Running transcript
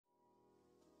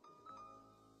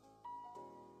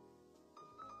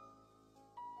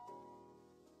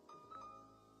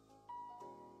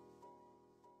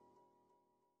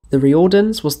The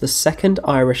Riordans was the second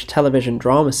Irish television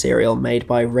drama serial made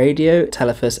by Radio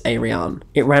Telefís Éireann.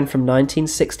 It ran from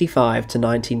 1965 to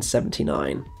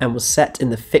 1979 and was set in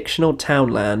the fictional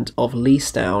townland of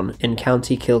Leestown in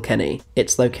County Kilkenny.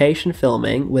 Its location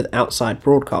filming with outside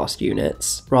broadcast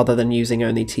units, rather than using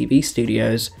only TV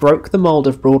studios, broke the mould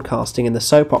of broadcasting in the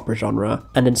soap opera genre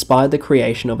and inspired the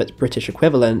creation of its British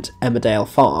equivalent, Emmerdale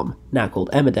Farm, now called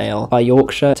Emmerdale, by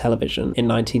Yorkshire Television in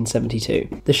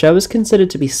 1972. The show is considered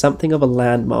to be something of a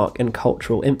landmark and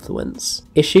cultural influence.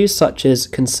 Issues such as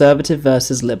conservative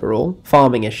versus liberal,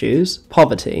 farming issues,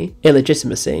 poverty,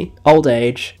 illegitimacy, old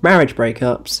age, marriage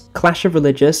breakups, clash of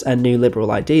religious and new liberal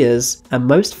ideas, and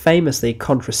most famously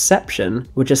contraception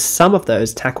were just some of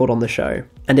those tackled on the show,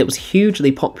 and it was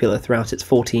hugely popular throughout its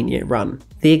 14-year run.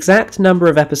 The exact number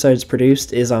of episodes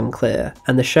produced is unclear,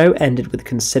 and the show ended with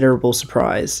considerable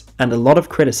surprise and a lot of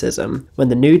criticism when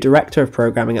the new director of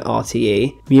programming at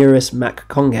RTE, Maurice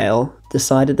MacConghail,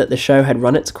 decided that the show had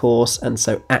run its course and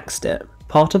so axed it.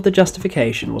 Part of the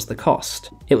justification was the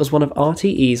cost. It was one of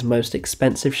RTE's most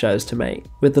expensive shows to make.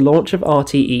 With the launch of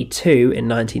RTE2 in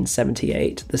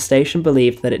 1978, the station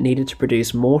believed that it needed to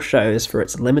produce more shows for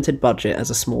its limited budget as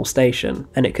a small station,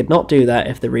 and it could not do that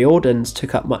if the Riordans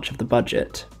took up much of the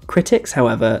budget. Critics,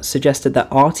 however, suggested that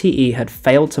RTE had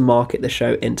failed to market the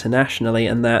show internationally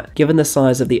and that, given the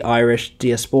size of the Irish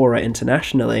diaspora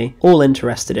internationally, all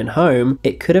interested in home,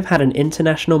 it could have had an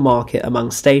international market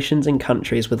among stations in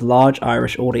countries with large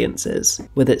Irish audiences,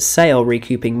 with its sale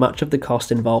recouping much of the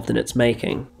cost involved in its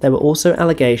making. There were also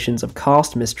allegations of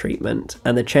cast mistreatment,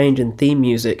 and the change in theme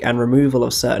music and removal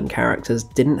of certain characters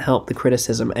didn't help the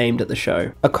criticism aimed at the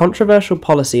show. A controversial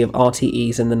policy of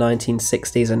RTE's in the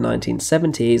 1960s and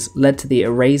 1970s led to the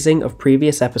erasing of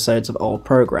previous episodes of old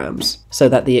programs, so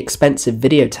that the expensive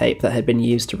videotape that had been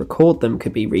used to record them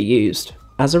could be reused.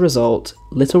 As a result,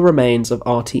 little remains of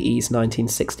RTE's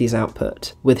 1960s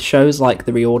output, with shows like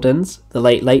The Riordans, The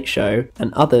Late Late Show,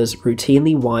 and others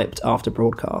routinely wiped after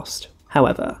broadcast.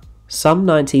 However, some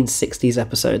 1960s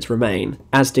episodes remain,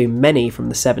 as do many from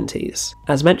the 70s.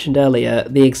 As mentioned earlier,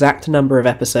 the exact number of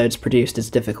episodes produced is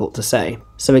difficult to say,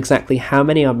 so exactly how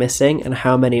many are missing and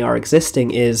how many are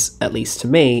existing is, at least to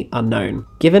me, unknown.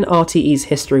 Given RTE's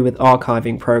history with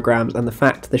archiving programs and the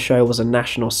fact the show was a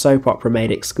national soap opera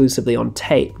made exclusively on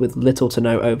tape with little to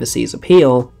no overseas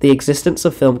appeal, the existence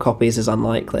of film copies is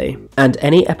unlikely, and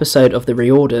any episode of The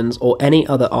Riordans or any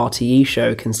other RTE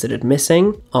show considered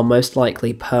missing are most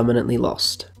likely permanently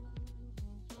lost.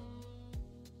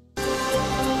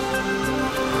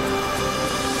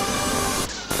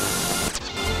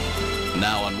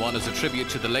 Now on one is a tribute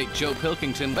to the late Joe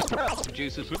Pilkington,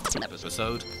 producers with an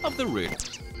episode of The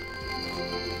Riordans.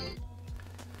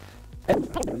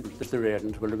 The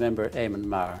Riordans will remember Eamon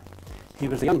Marr. He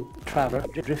was a young traveller,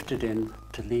 drifted in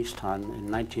to Leestown in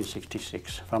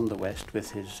 1966 from the west with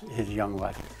his young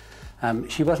wife.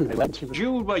 She wasn't very well.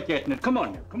 Jude by getting it. Come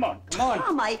on now, come on.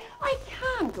 Tom, I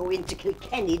can't go into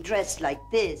Kilkenny dressed like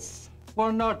this.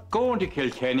 We're not going to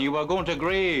Kilkenny, we're going to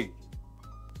Greig.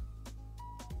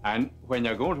 And when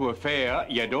you're going to a fair,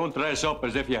 you don't dress up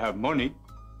as if you have money.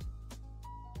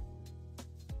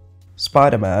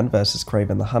 Spider-Man vs.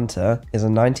 Kraven the Hunter is a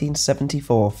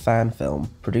 1974 fan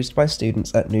film produced by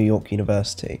students at New York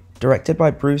University. Directed by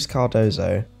Bruce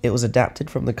Cardozo, it was adapted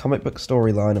from the comic book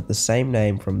storyline of the same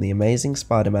name from The Amazing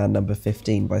Spider-Man number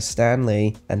 15 by Stan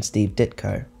Lee and Steve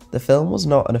Ditko. The film was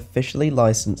not an officially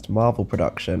licensed Marvel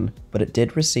production, but it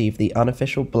did receive the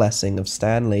unofficial blessing of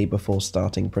Stan Lee before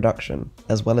starting production,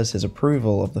 as well as his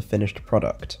approval of the finished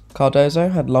product. Cardozo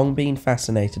had long been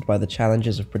fascinated by the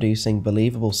challenges of producing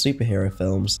believable superhero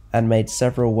films and made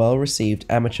several well-received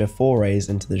amateur forays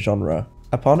into the genre.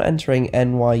 Upon entering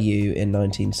NYU in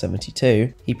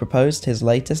 1972, he proposed his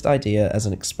latest idea as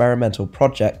an experimental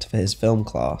project for his film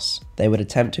class. They would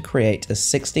attempt to create a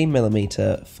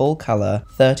 16mm, full-colour,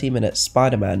 30-minute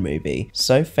Spider-Man movie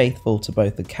so faithful to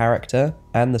both the character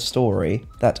and the story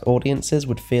that audiences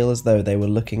would feel as though they were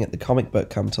looking at the comic book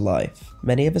come to life.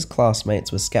 Many of his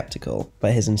classmates were skeptical,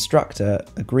 but his instructor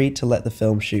agreed to let the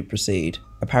film shoot proceed,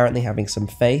 apparently having some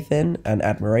faith in and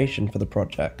admiration for the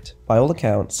project. By all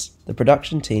accounts, the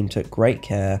production team took great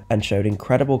care and showed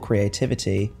incredible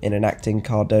creativity in enacting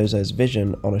Cardozo's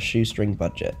vision on a shoestring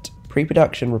budget.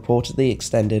 Pre-production reportedly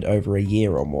extended over a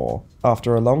year or more.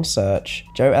 After a long search,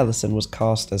 Joe Ellison was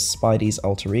cast as Spidey's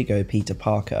alter ego Peter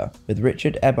Parker, with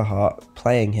Richard Eberhardt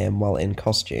playing him while in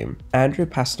costume. Andrew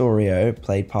Pastorio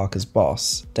played Parker's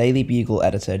boss, Daily Bugle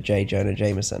editor J. Jonah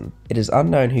Jameson. It is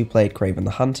unknown who played Kraven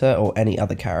the Hunter or any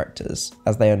other characters,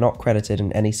 as they are not credited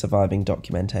in any surviving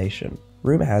documentation.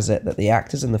 Rumour has it that the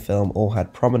actors in the film all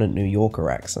had prominent New Yorker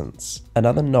accents,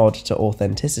 another nod to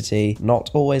authenticity not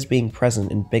always being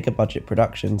present in bigger budget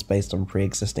productions based on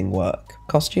pre-existing work.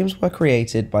 Costumes were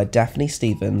created by Daphne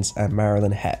Stevens and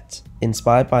Marilyn Hett,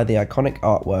 inspired by the iconic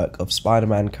artwork of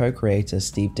Spider-Man co-creator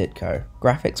Steve Ditko.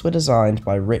 Graphics were designed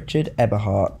by Richard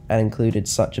Eberhardt and included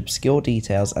such obscure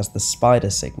details as the spider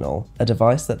signal, a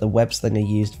device that the web-slinger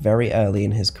used very early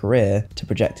in his career to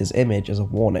project his image as a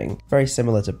warning, very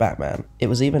similar to Batman. It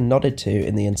was even nodded to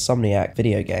in the Insomniac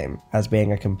video game, as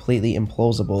being a completely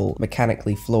implausible,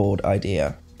 mechanically flawed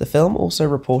idea. The film also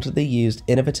reportedly used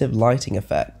innovative lighting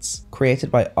effects, created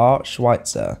by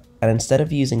r.u.r, and instead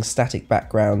of using static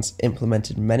backgrounds,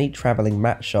 implemented many travelling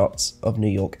matte shots of New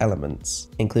York elements,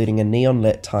 including a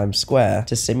neon-lit Times Square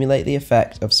to simulate the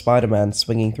effect of Spider-Man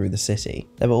swinging through the city.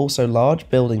 There were also large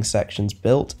building sections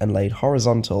built and laid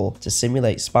horizontal to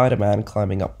simulate Spider-Man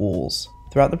climbing up walls.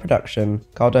 Throughout the production,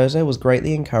 Cardozo was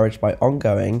greatly encouraged by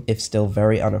ongoing, if still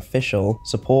very unofficial,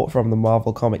 support from the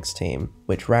Marvel Comics team,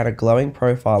 which ran a glowing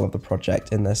profile of the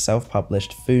project in their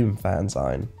self-published Foom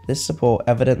fanzine. This support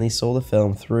evidently saw the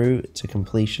film through to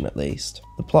completion at least.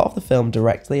 The plot of the film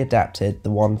directly adapted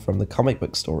the one from the comic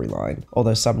book storyline,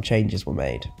 although some changes were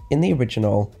made. In the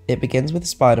original, it begins with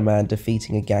Spider-Man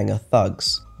defeating a gang of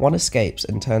thugs. One escapes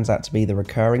and turns out to be the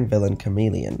recurring villain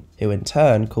Chameleon, who in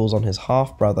turn calls on his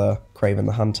half-brother, Kraven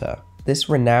the Hunter. This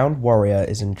renowned warrior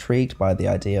is intrigued by the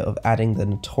idea of adding the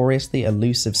notoriously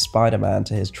elusive Spider-Man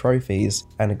to his trophies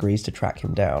and agrees to track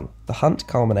him down. The hunt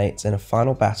culminates in a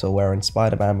final battle wherein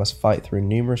Spider-Man must fight through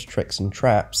numerous tricks and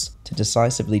traps to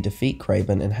decisively defeat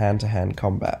Kraven in hand-to-hand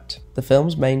combat. The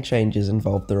film's main changes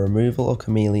involved the removal of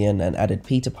Chameleon and added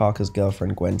Peter Parker's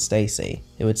girlfriend Gwen Stacy,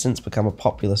 who had since become a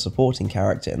popular supporting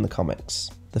character in the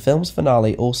comics. The film's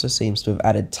finale also seems to have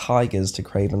added tigers to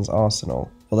Kraven's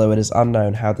arsenal, although it is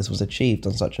unknown how this was achieved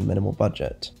on such a minimal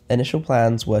budget. Initial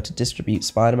plans were to distribute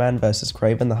Spider-Man vs.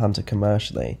 Kraven the Hunter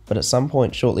commercially, but at some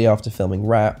point shortly after filming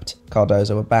Wrapped,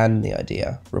 Cardozo abandoned the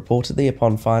idea, reportedly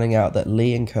upon finding out that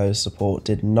Lee & Co.'s support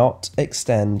did not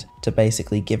extend to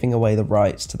basically giving away the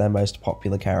rights to their most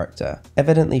popular character.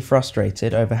 Evidently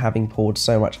frustrated over having poured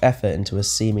so much effort into a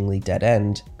seemingly dead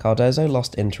end, Cardozo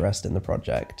lost interest in the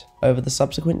project. Over the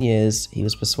subsequent years, he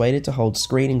was persuaded to hold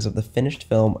screenings of the finished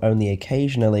film only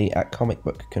occasionally at comic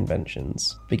book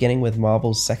conventions, beginning with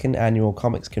Marvel's second annual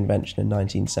comics convention in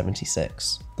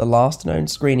 1976. The last known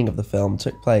screening of the film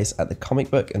took place at the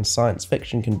Comic Book and Science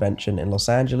Fiction Convention in Los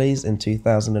Angeles in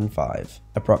 2005,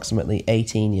 approximately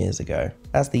 18 years ago.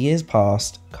 As the years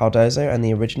passed, Cardozo and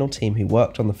the original team who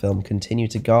worked on the film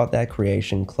continued to guard their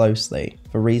creation closely,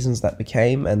 for reasons that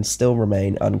became and still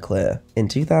remain unclear. In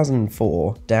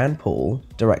 2004, Dan Poole,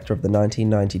 director of the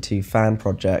 1992 fan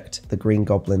project The Green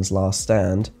Goblin's Last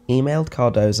Stand, emailed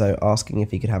Cardozo asking if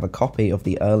he could have a copy of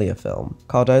the earlier film.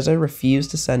 Cardozo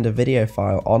refused to send a video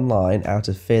file online out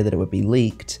of fear that it would be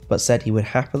leaked, but said he would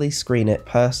happily screen it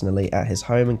personally at his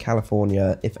home in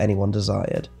California if anyone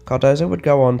desired. Cardozo would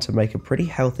go on to make a pretty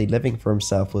healthy living for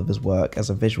himself with his work as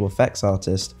a visual effects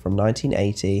artist from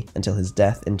 1980 until his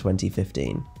death in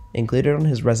 2015. Included on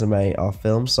his resume are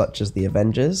films such as The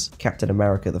Avengers, Captain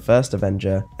America the First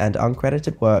Avenger, and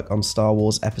uncredited work on Star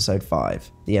Wars Episode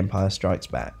 5, The Empire Strikes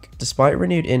Back. Despite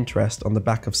renewed interest on the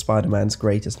back of Spider-Man's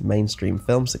greatest mainstream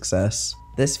film success,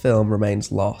 this film remains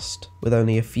lost, with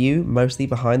only a few, mostly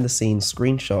behind-the-scenes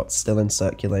screenshots still in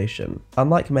circulation.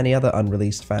 Unlike many other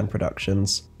unreleased fan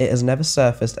productions, it has never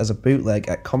surfaced as a bootleg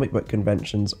at comic book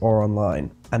conventions or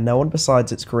online, and no one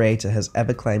besides its creator has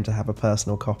ever claimed to have a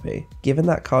personal copy. Given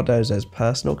that Cardozo's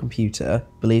personal computer,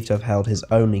 believed to have held his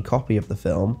only copy of the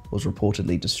film, was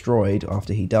reportedly destroyed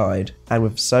after he died, and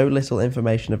with so little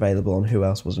information available on who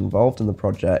else was involved in the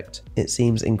project, it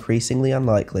seems increasingly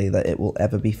unlikely that it will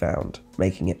ever be found,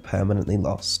 making it permanently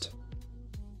lost.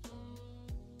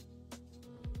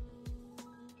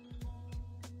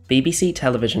 BBC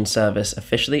television service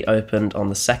officially opened on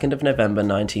the 2nd of November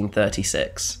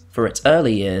 1936. For its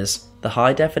early years, the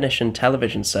high-definition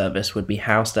television service would be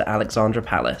housed at Alexandra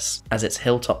Palace, as its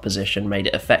hilltop position made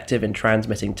it effective in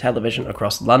transmitting television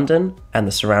across London and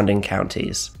the surrounding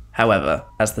counties. However,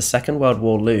 as the Second World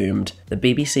War loomed, the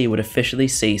BBC would officially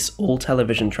cease all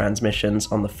television transmissions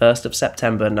on the 1st of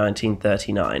September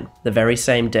 1939, the very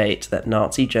same date that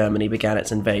Nazi Germany began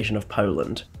its invasion of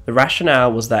Poland. The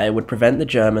rationale was that it would prevent the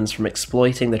Germans from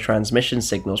exploiting the transmission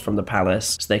signals from the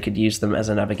palace so they could use them as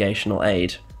a navigational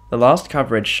aid. The last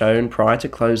coverage shown prior to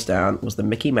close down was the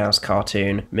Mickey Mouse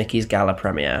cartoon Mickey's Gala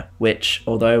Premiere, which,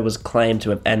 although it was claimed to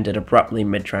have ended abruptly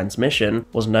mid-transmission,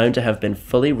 was known to have been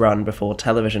fully run before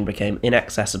television became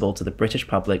inaccessible to the British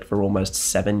public for almost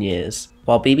 7 years.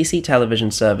 While BBC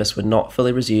television service would not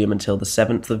fully resume until the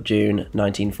 7th of June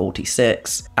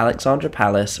 1946, Alexandra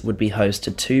Palace would be host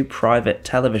to 2 private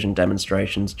television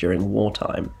demonstrations during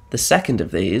wartime. The second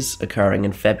of these, occurring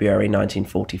in February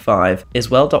 1945, is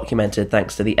well documented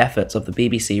thanks to the efforts of the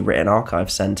BBC Written Archive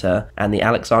Centre and the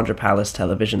Alexandra Palace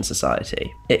Television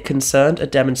Society. It concerned a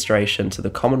demonstration to the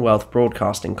Commonwealth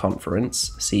Broadcasting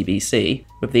Conference, CBC,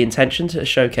 with the intention to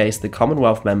showcase the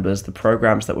Commonwealth members the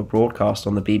programmes that were broadcast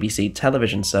on the BBC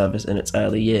television service in its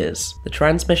early years. The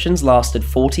transmissions lasted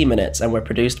 40 minutes and were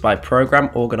produced by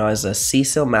programme organiser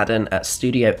Cecil Madden at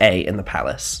Studio A in the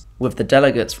Palace, with the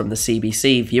delegates from the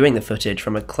CBC viewing the footage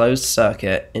from a closed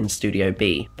circuit in Studio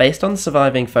B. Based on the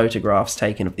surviving photographs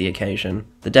taken of the occasion,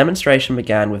 the demonstration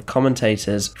began with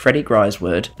commentators Freddie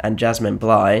Griswold and Jasmine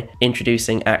Bligh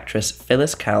introducing actress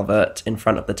Phyllis Calvert in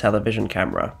front of the television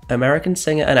camera. American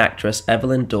singer and actress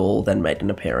Evelyn Doull then made an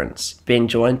appearance, being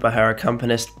joined by her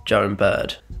accompanist Joan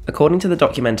Bird. According to the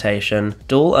documentation,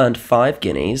 Doull earned 5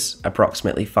 guineas,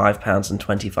 approximately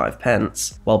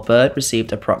 £5.25, while Bird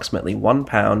received approximately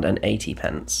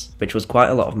 £1.80, which was quite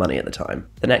a lot of money at the time.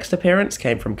 The next appearance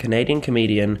came from Canadian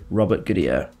comedian Robert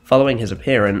Goodyear. Following his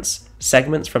appearance,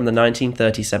 segments from the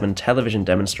 1937 television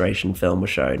demonstration film were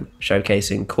shown,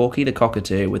 showcasing Corky the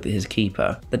Cockatoo with his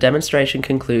keeper. The demonstration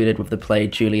concluded with the play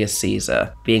Julius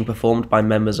Caesar, being performed by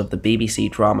members of the BBC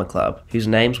Drama Club, whose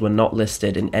names were not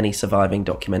listed in any surviving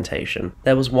documentation.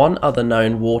 There was one other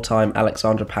known wartime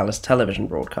Alexandra Palace television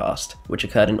broadcast, which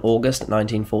occurred in August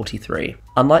 1943.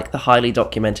 Unlike the highly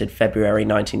documented February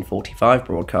 1945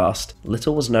 broadcast,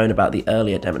 little was known about the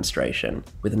earlier demonstration,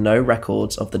 with no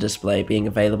records of the display being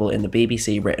available in the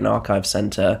BBC Written Archive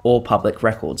Centre or Public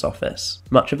Records Office.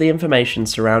 Much of the information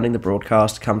surrounding the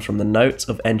broadcast comes from the notes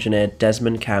of engineer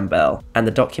Desmond Campbell and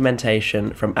the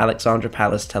documentation from Alexandra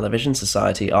Palace Television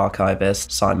Society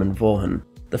archivist Simon Vaughan.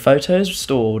 The photos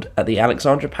stored at the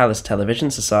Alexandra Palace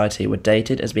Television Society were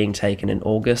dated as being taken in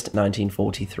August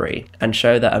 1943 and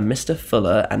show that a Mr.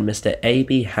 Fuller and Mr.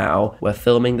 A.B. Howe were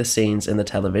filming the scenes in the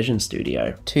television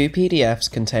studio. 2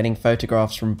 PDFs containing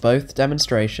photographs from both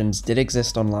demonstrations did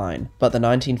exist online, but the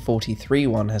 1943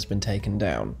 one has been taken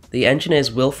down. The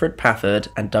engineers Wilfred Pafford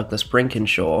and Douglas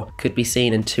Brinkenshaw could be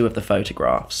seen in 2 of the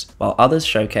photographs, while others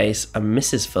showcase a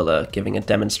Mrs. Fuller giving a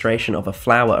demonstration of a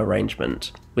flower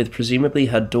arrangement, with presumably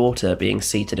her daughter being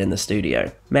seated in the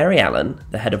studio. Mary Allen,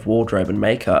 the head of wardrobe and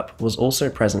makeup, was also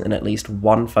present in at least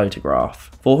 1 photograph.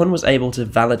 Vaughan was able to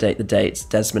validate the dates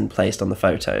Desmond placed on the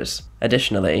photos.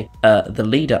 Additionally, The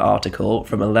Leader article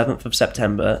from 11th of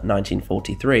September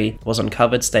 1943 was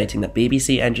uncovered stating that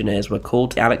BBC engineers were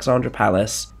called to Alexandra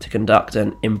Palace to conduct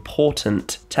an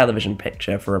important television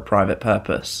picture for a private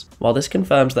purpose. While this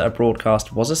confirms that a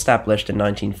broadcast was established in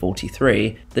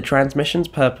 1943, the transmission's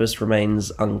purpose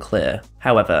remains unclear.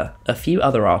 However, a few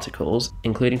other articles,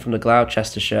 including from the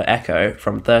Gloucestershire Echo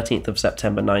from 13th of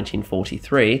September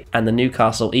 1943 and the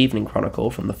Newcastle Evening Chronicle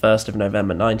from the 1st of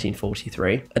November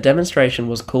 1943, a demonstration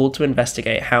was called to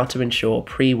investigate how to ensure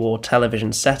pre-war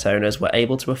television set owners were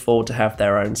able to afford to have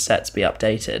their own sets be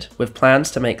updated, with plans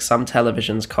to make some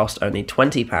televisions cost only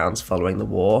 £20 following the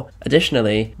war.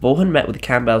 Additionally, Vaughan met with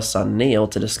Campbell's son Neil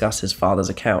to discuss his father's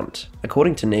account.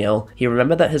 According to Neil, he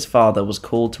remembered that his father was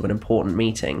called to an important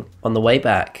meeting. On the way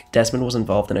back, Desmond was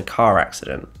involved in a car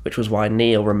accident, which was why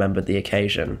Neil remembered the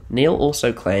occasion. Neil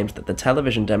also claimed that the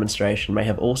television demonstration may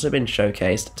have also been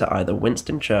showcased to either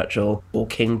Winston Churchill or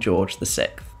King George VI.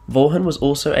 Vaughan was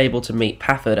also able to meet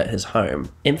Pafford at his home.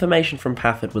 Information from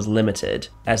Pafford was limited,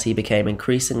 as he became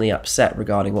increasingly upset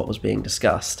regarding what was being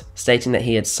discussed, stating that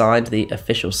he had signed the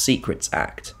Official Secrets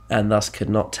Act, and thus could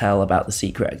not tell about the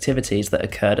secret activities that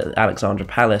occurred at Alexandra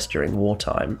Palace during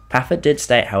wartime. Pafford did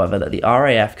state, however, that the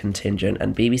RAF contingent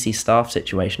and BBC staff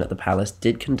situation at the palace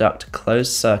did conduct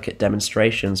closed-circuit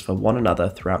demonstrations for one another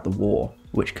throughout the war,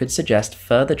 which could suggest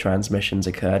further transmissions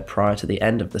occurred prior to the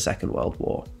end of the Second World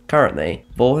War. Currently,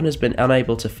 Vaughan has been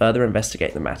unable to further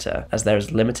investigate the matter, as there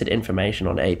is limited information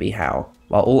on A.B. Howe,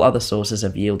 while all other sources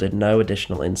have yielded no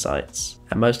additional insights,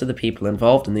 and most of the people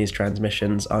involved in these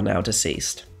transmissions are now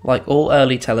deceased. Like all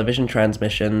early television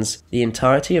transmissions, the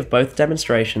entirety of both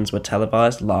demonstrations were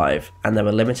televised live, and there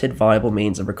were limited viable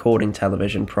means of recording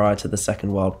television prior to the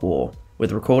Second World War,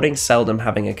 with recording seldom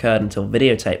having occurred until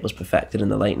videotape was perfected in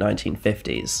the late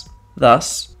 1950s.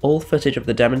 Thus, all footage of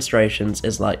the demonstrations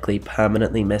is likely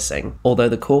permanently missing, although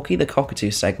the Corky the Cockatoo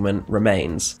segment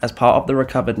remains as part of the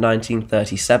recovered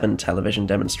 1937 television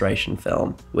demonstration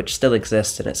film, which still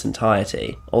exists in its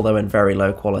entirety, although in very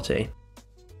low quality.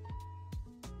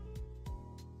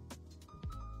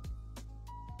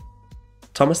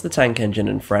 Thomas the Tank Engine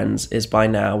and Friends is by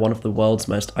now one of the world's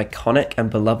most iconic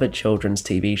and beloved children's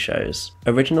TV shows.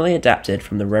 Originally adapted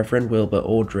from the Reverend Wilbur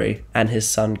Awdry and his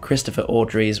son Christopher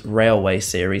Awdry's Railway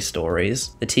series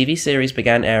stories, the TV series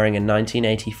began airing in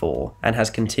 1984 and has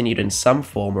continued in some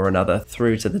form or another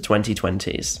through to the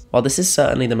 2020s. While this is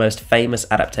certainly the most famous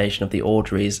adaptation of the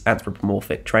Awdrys'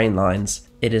 anthropomorphic train lines,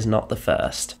 it is not the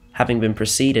first, having been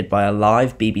preceded by a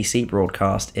live BBC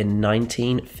broadcast in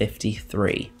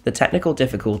 1953. The technical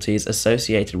difficulties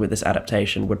associated with this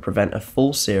adaptation would prevent a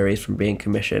full series from being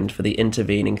commissioned for the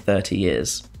intervening 30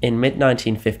 years. In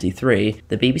mid-1953,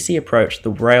 the BBC approached the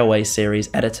Railway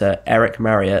series editor Eric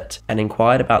Marriott and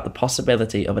inquired about the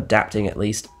possibility of adapting at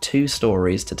least 2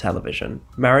 stories to television.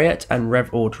 Marriott and Rev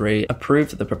Awdry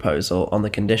approved the proposal on the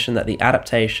condition that the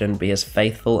adaptation be as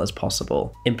faithful as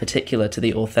possible, in particular to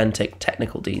the authentic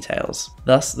technical details.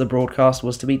 Thus, the broadcast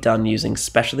was to be done using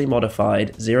specially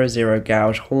modified 00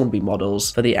 gauge Hornby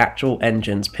models for the actual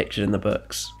engines pictured in the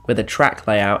books, with a track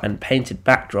layout and painted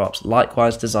backdrops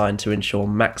likewise designed to ensure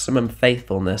maximum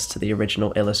faithfulness to the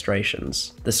original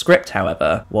illustrations. The script,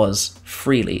 however, was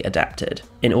freely adapted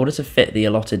in order to fit the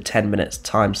allotted 10 minutes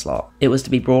time slot. It was to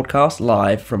be broadcast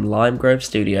live from Lime Grove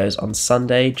Studios on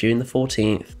Sunday, June the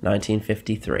 14th,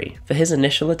 1953. For his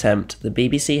initial attempt, the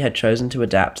BBC had chosen to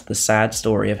adapt The Sad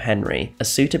Story of Henry, a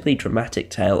suitably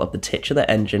dramatic tale of the titular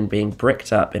engine being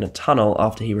bricked up in a tunnel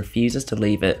after he refuses to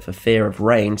leave it for fear of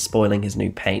rain spoiling his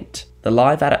new paint. The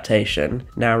live adaptation,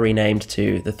 now renamed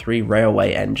to The 3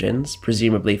 Railway Engines,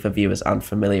 presumably for viewers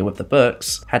unfamiliar with the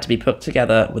books, had to be put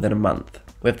together within a month,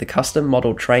 with the custom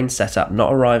model train setup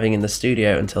not arriving in the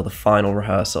studio until the final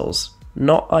rehearsals.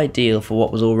 Not ideal for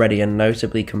what was already a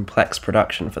notably complex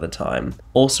production for the time,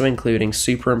 also including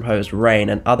superimposed rain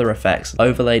and other effects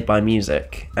overlaid by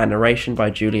music, and narration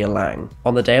by Julia Lang.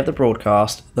 On the day of the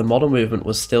broadcast, the model movement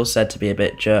was still said to be a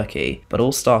bit jerky, but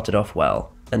all started off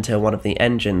well, until one of the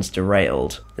engines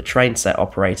derailed, the train set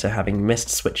operator having missed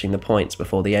switching the points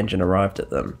before the engine arrived at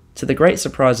them. To the great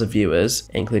surprise of viewers,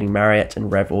 including Marriott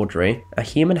and Rev Awdry, a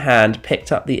human hand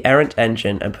picked up the errant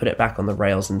engine and put it back on the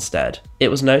rails instead. It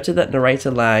was noted that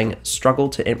narrator Lang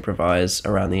struggled to improvise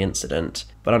around the incident,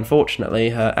 but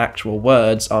unfortunately her actual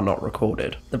words are not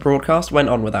recorded. The broadcast went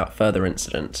on without further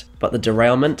incident, but the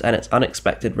derailment and its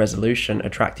unexpected resolution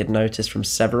attracted notice from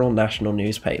several national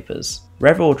newspapers.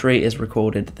 Rev Awdry is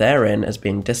recorded therein as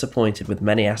being disappointed with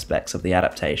many aspects of the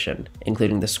adaptation,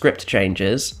 including the script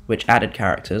changes, which added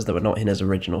characters that were not in his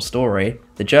original story,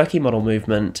 the jerky model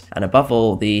movement, and above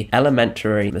all, the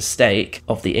elementary mistake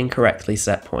of the incorrectly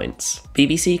set points.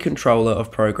 BBC controller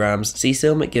of programmes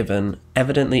Cecil McGivern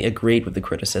evidently agreed with the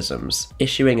criticisms,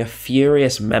 issuing a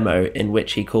furious memo in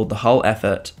which he called the whole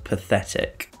effort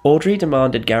pathetic. Awdry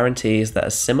demanded guarantees that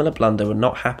a similar blunder would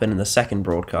not happen in the second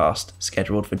broadcast,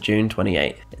 scheduled for June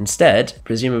 28th. Instead,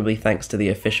 presumably thanks to the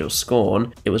official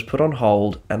scorn, it was put on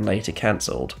hold and later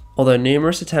cancelled. Although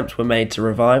numerous attempts were made to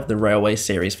revive the Railway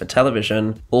series for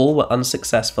television, all were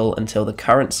unsuccessful until the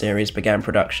current series began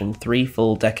production 3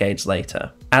 full decades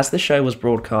later. As the show was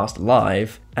broadcast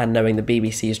live, and knowing the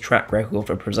BBC's track record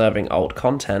for preserving old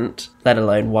content, let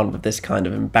alone one with this kind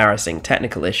of embarrassing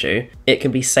technical issue, it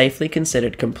can be safely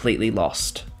considered completely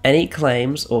lost. Any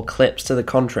claims or clips to the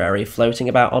contrary floating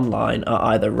about online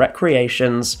are either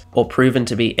recreations or proven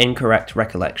to be incorrect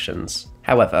recollections.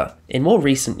 However, in more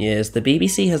recent years, the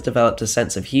BBC has developed a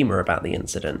sense of humour about the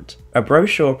incident. A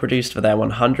brochure produced for their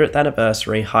 100th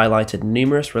anniversary highlighted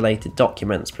numerous related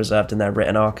documents preserved in their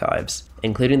written archives,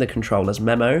 including the controller's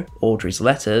memo, Awdry's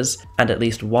letters, and at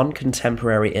least one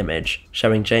contemporary image,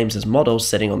 showing James's model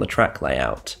sitting on the track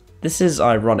layout. This is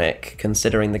ironic,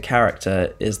 considering the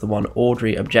character is the one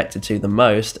Awdry objected to the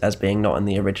most as being not in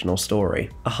the original story.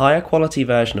 A higher quality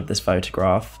version of this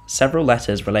photograph, several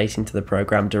letters relating to the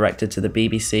programme directed to the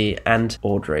BBC and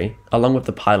Awdry, along with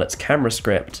the pilot's camera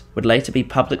script, would later be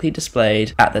publicly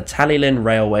displayed at the Tallylin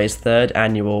Railway's 3rd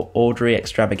annual Awdry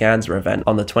Extravaganza event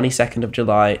on the 22nd of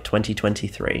July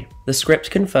 2023. The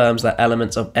script confirms that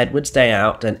elements of Edward's Day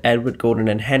Out and Edward, Gordon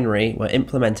and Henry were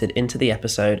implemented into the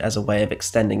episode as a way of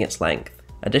extending its length.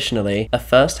 Additionally, a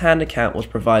first-hand account was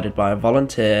provided by a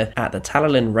volunteer at the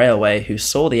Tallylin Railway who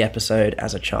saw the episode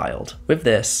as a child. With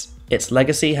this, its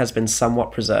legacy has been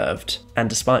somewhat preserved, and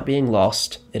despite being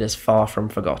lost, it is far from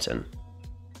forgotten.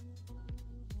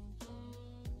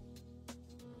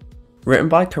 Written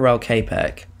by Karel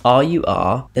Capek,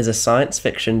 R.u.r. is a science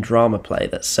fiction drama play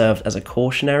that served as a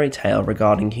cautionary tale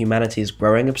regarding humanity's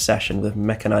growing obsession with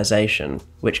mechanization,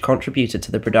 which contributed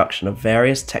to the production of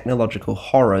various technological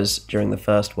horrors during the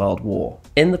First World War.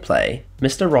 In the play,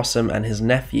 Mr. Rossum and his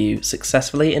nephew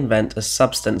successfully invent a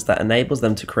substance that enables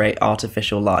them to create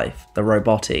artificial life, the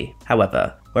roboti.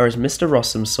 However, whereas Mr.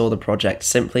 Rossum saw the project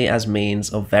simply as means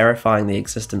of verifying the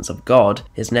existence of God,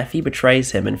 his nephew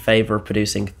betrays him in favour of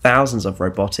producing thousands of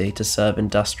roboti to serve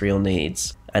industrial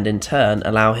needs, and in turn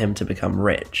allow him to become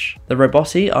rich. The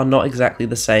roboti are not exactly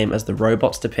the same as the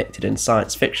robots depicted in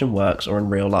science fiction works or in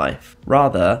real life.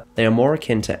 Rather, they are more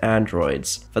akin to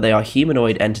androids, for they are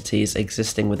humanoid entities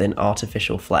existing within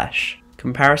artificial flesh.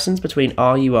 Comparisons between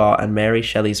r.u.r. and Mary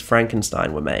Shelley's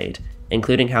Frankenstein were made,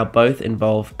 including how both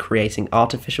involve creating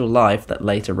artificial life that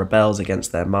later rebels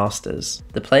against their masters.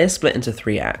 The play is split into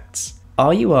 3 acts.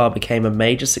 r.u.r. became a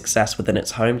major success within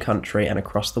its home country and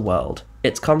across the world.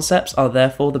 Its concepts are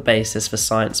therefore the basis for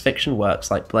science fiction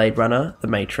works like Blade Runner, The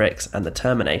Matrix, and The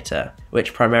Terminator,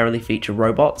 which primarily feature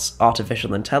robots,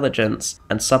 artificial intelligence,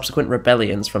 and subsequent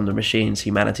rebellions from the machines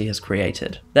humanity has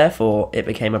created. Therefore, it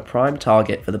became a prime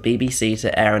target for the BBC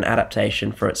to air an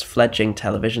adaptation for its fledgling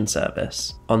television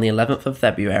service. On the 11th of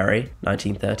February,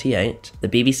 1938, the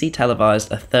BBC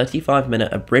televised a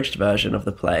 35-minute abridged version of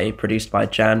the play produced by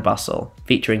Jan Bussell,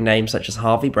 featuring names such as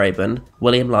Harvey Braben,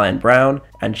 William Lyon Brown,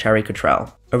 and Cherry Cottrell.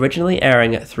 Originally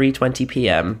airing at 3:20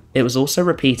 p.m, it was also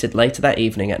repeated later that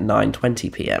evening at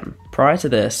 9:20 p.m. Prior to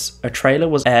this, a trailer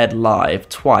was aired live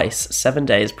twice 7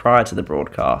 days prior to the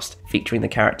broadcast, featuring the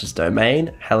characters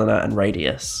Domain, Helena, and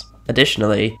Radius.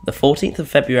 Additionally, the 14th of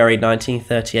February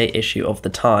 1938 issue of The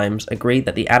Times agreed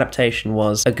that the adaptation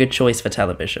was a good choice for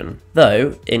television,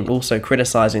 though, in also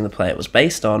criticising the play it was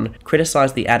based on,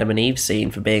 criticised the Adam and Eve scene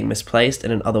for being misplaced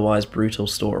in an otherwise brutal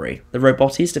story. The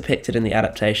robotis depicted in the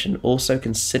adaptation also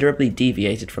considerably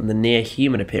deviated from the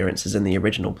near-human appearances in the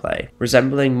original play,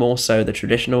 resembling more so the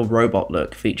traditional robot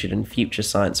look featured in future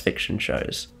science fiction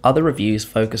shows. Other reviews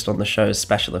focused on the show's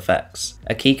special effects,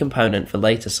 a key component for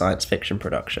later science fiction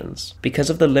productions. Because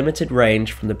of the limited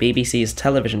range from the BBC's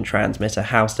television transmitter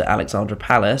housed at Alexandra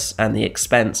Palace and the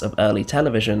expense of early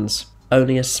televisions,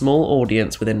 only a small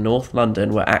audience within North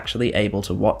London were actually able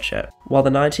to watch it. While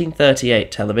the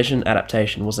 1938 television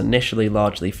adaptation was initially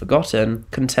largely forgotten,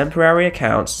 contemporary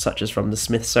accounts such as from the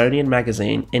Smithsonian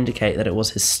magazine indicate that it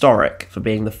was historic for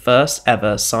being the first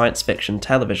ever science fiction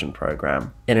television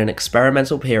programme, in an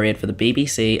experimental period for the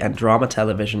BBC and drama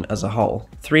television as a whole.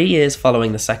 3 years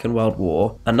following the Second World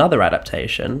War, another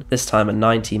adaptation, this time a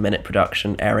 90-minute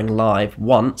production airing live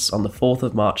once on the 4th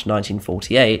of March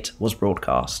 1948, was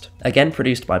broadcast. Again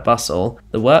produced by Bussell,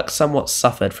 the work somewhat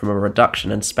suffered from a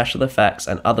reduction in special effects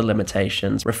and other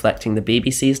limitations, reflecting the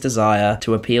BBC's desire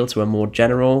to appeal to a more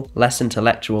general, less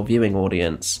intellectual viewing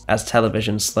audience as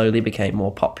television slowly became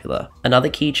more popular. Another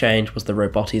key change was the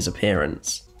robotis'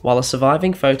 appearance. While the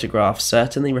surviving photographs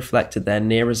certainly reflected their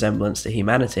near resemblance to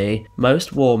humanity,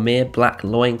 most wore mere black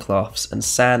loincloths and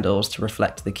sandals to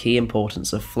reflect the key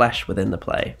importance of flesh within the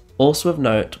play. Also of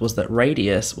note was that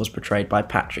Radius was portrayed by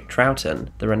Patrick Troughton,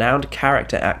 the renowned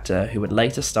character actor who would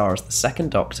later star as the Second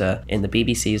Doctor in the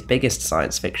BBC's biggest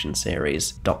science fiction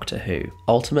series, Doctor Who.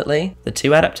 Ultimately, the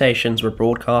 2 adaptations were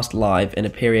broadcast live in a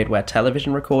period where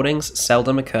television recordings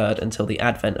seldom occurred until the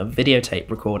advent of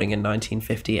videotape recording in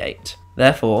 1958.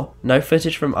 Therefore, no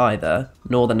footage from either,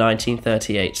 nor the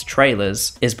 1938's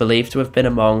trailers, is believed to have been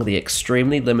among the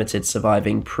extremely limited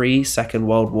surviving pre-Second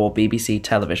World War BBC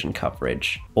television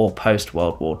coverage, or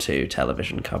post-World War II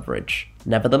television coverage.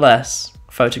 Nevertheless,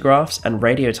 photographs and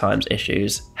Radio Times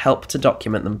issues help to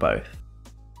document them both.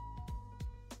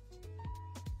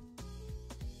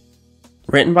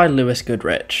 Written by Lewis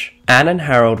Goodrich, Anne and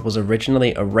Harold was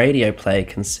originally a radio play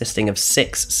consisting of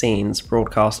 6 scenes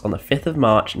broadcast on the 5th of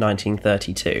March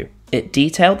 1932. It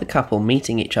detailed the couple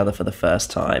meeting each other for the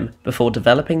first time, before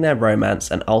developing their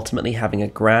romance and ultimately having a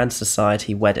grand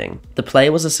society wedding. The play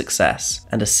was a success,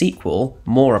 and a sequel,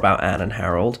 more about Anne and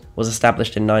Harold, was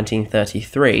established in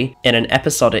 1933 in an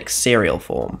episodic serial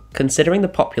form. Considering the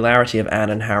popularity of Anne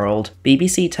and Harold,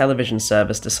 BBC television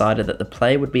service decided that the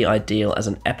play would be ideal as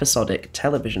an episodic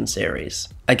television series.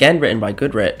 Again written by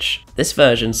Goodrich, this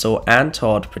version saw Anne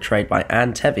Todd portrayed by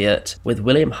Anne Teviot, with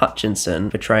William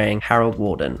Hutchinson portraying Harold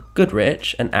Warden.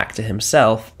 Goodrich, an actor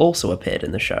himself, also appeared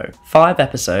in the show. 5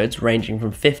 episodes, ranging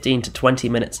from 15 to 20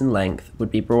 minutes in length, would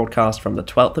be broadcast from the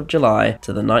 12th of July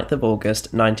to the 9th of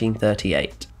August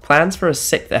 1938. Plans for a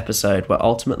 6th episode were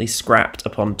ultimately scrapped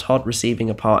upon Todd receiving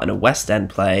a part in a West End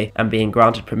play and being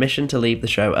granted permission to leave the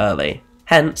show early.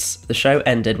 Hence, the show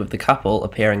ended with the couple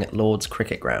appearing at Lord's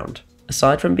Cricket Ground.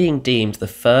 Aside from being deemed the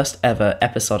first ever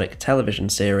episodic television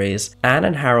series, Anne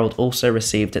and Harold also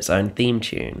received its own theme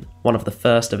tune, one of the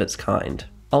first of its kind.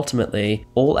 Ultimately,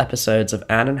 all episodes of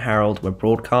Anne and Harold were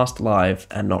broadcast live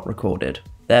and not recorded.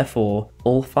 Therefore,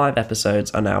 all 5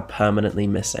 episodes are now permanently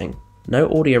missing. No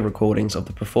audio recordings of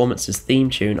the performance's theme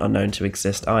tune are known to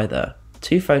exist either.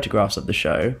 2 photographs of the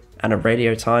show, and a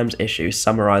Radio Times issue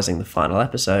summarising the final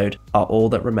episode, are all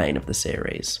that remain of the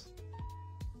series.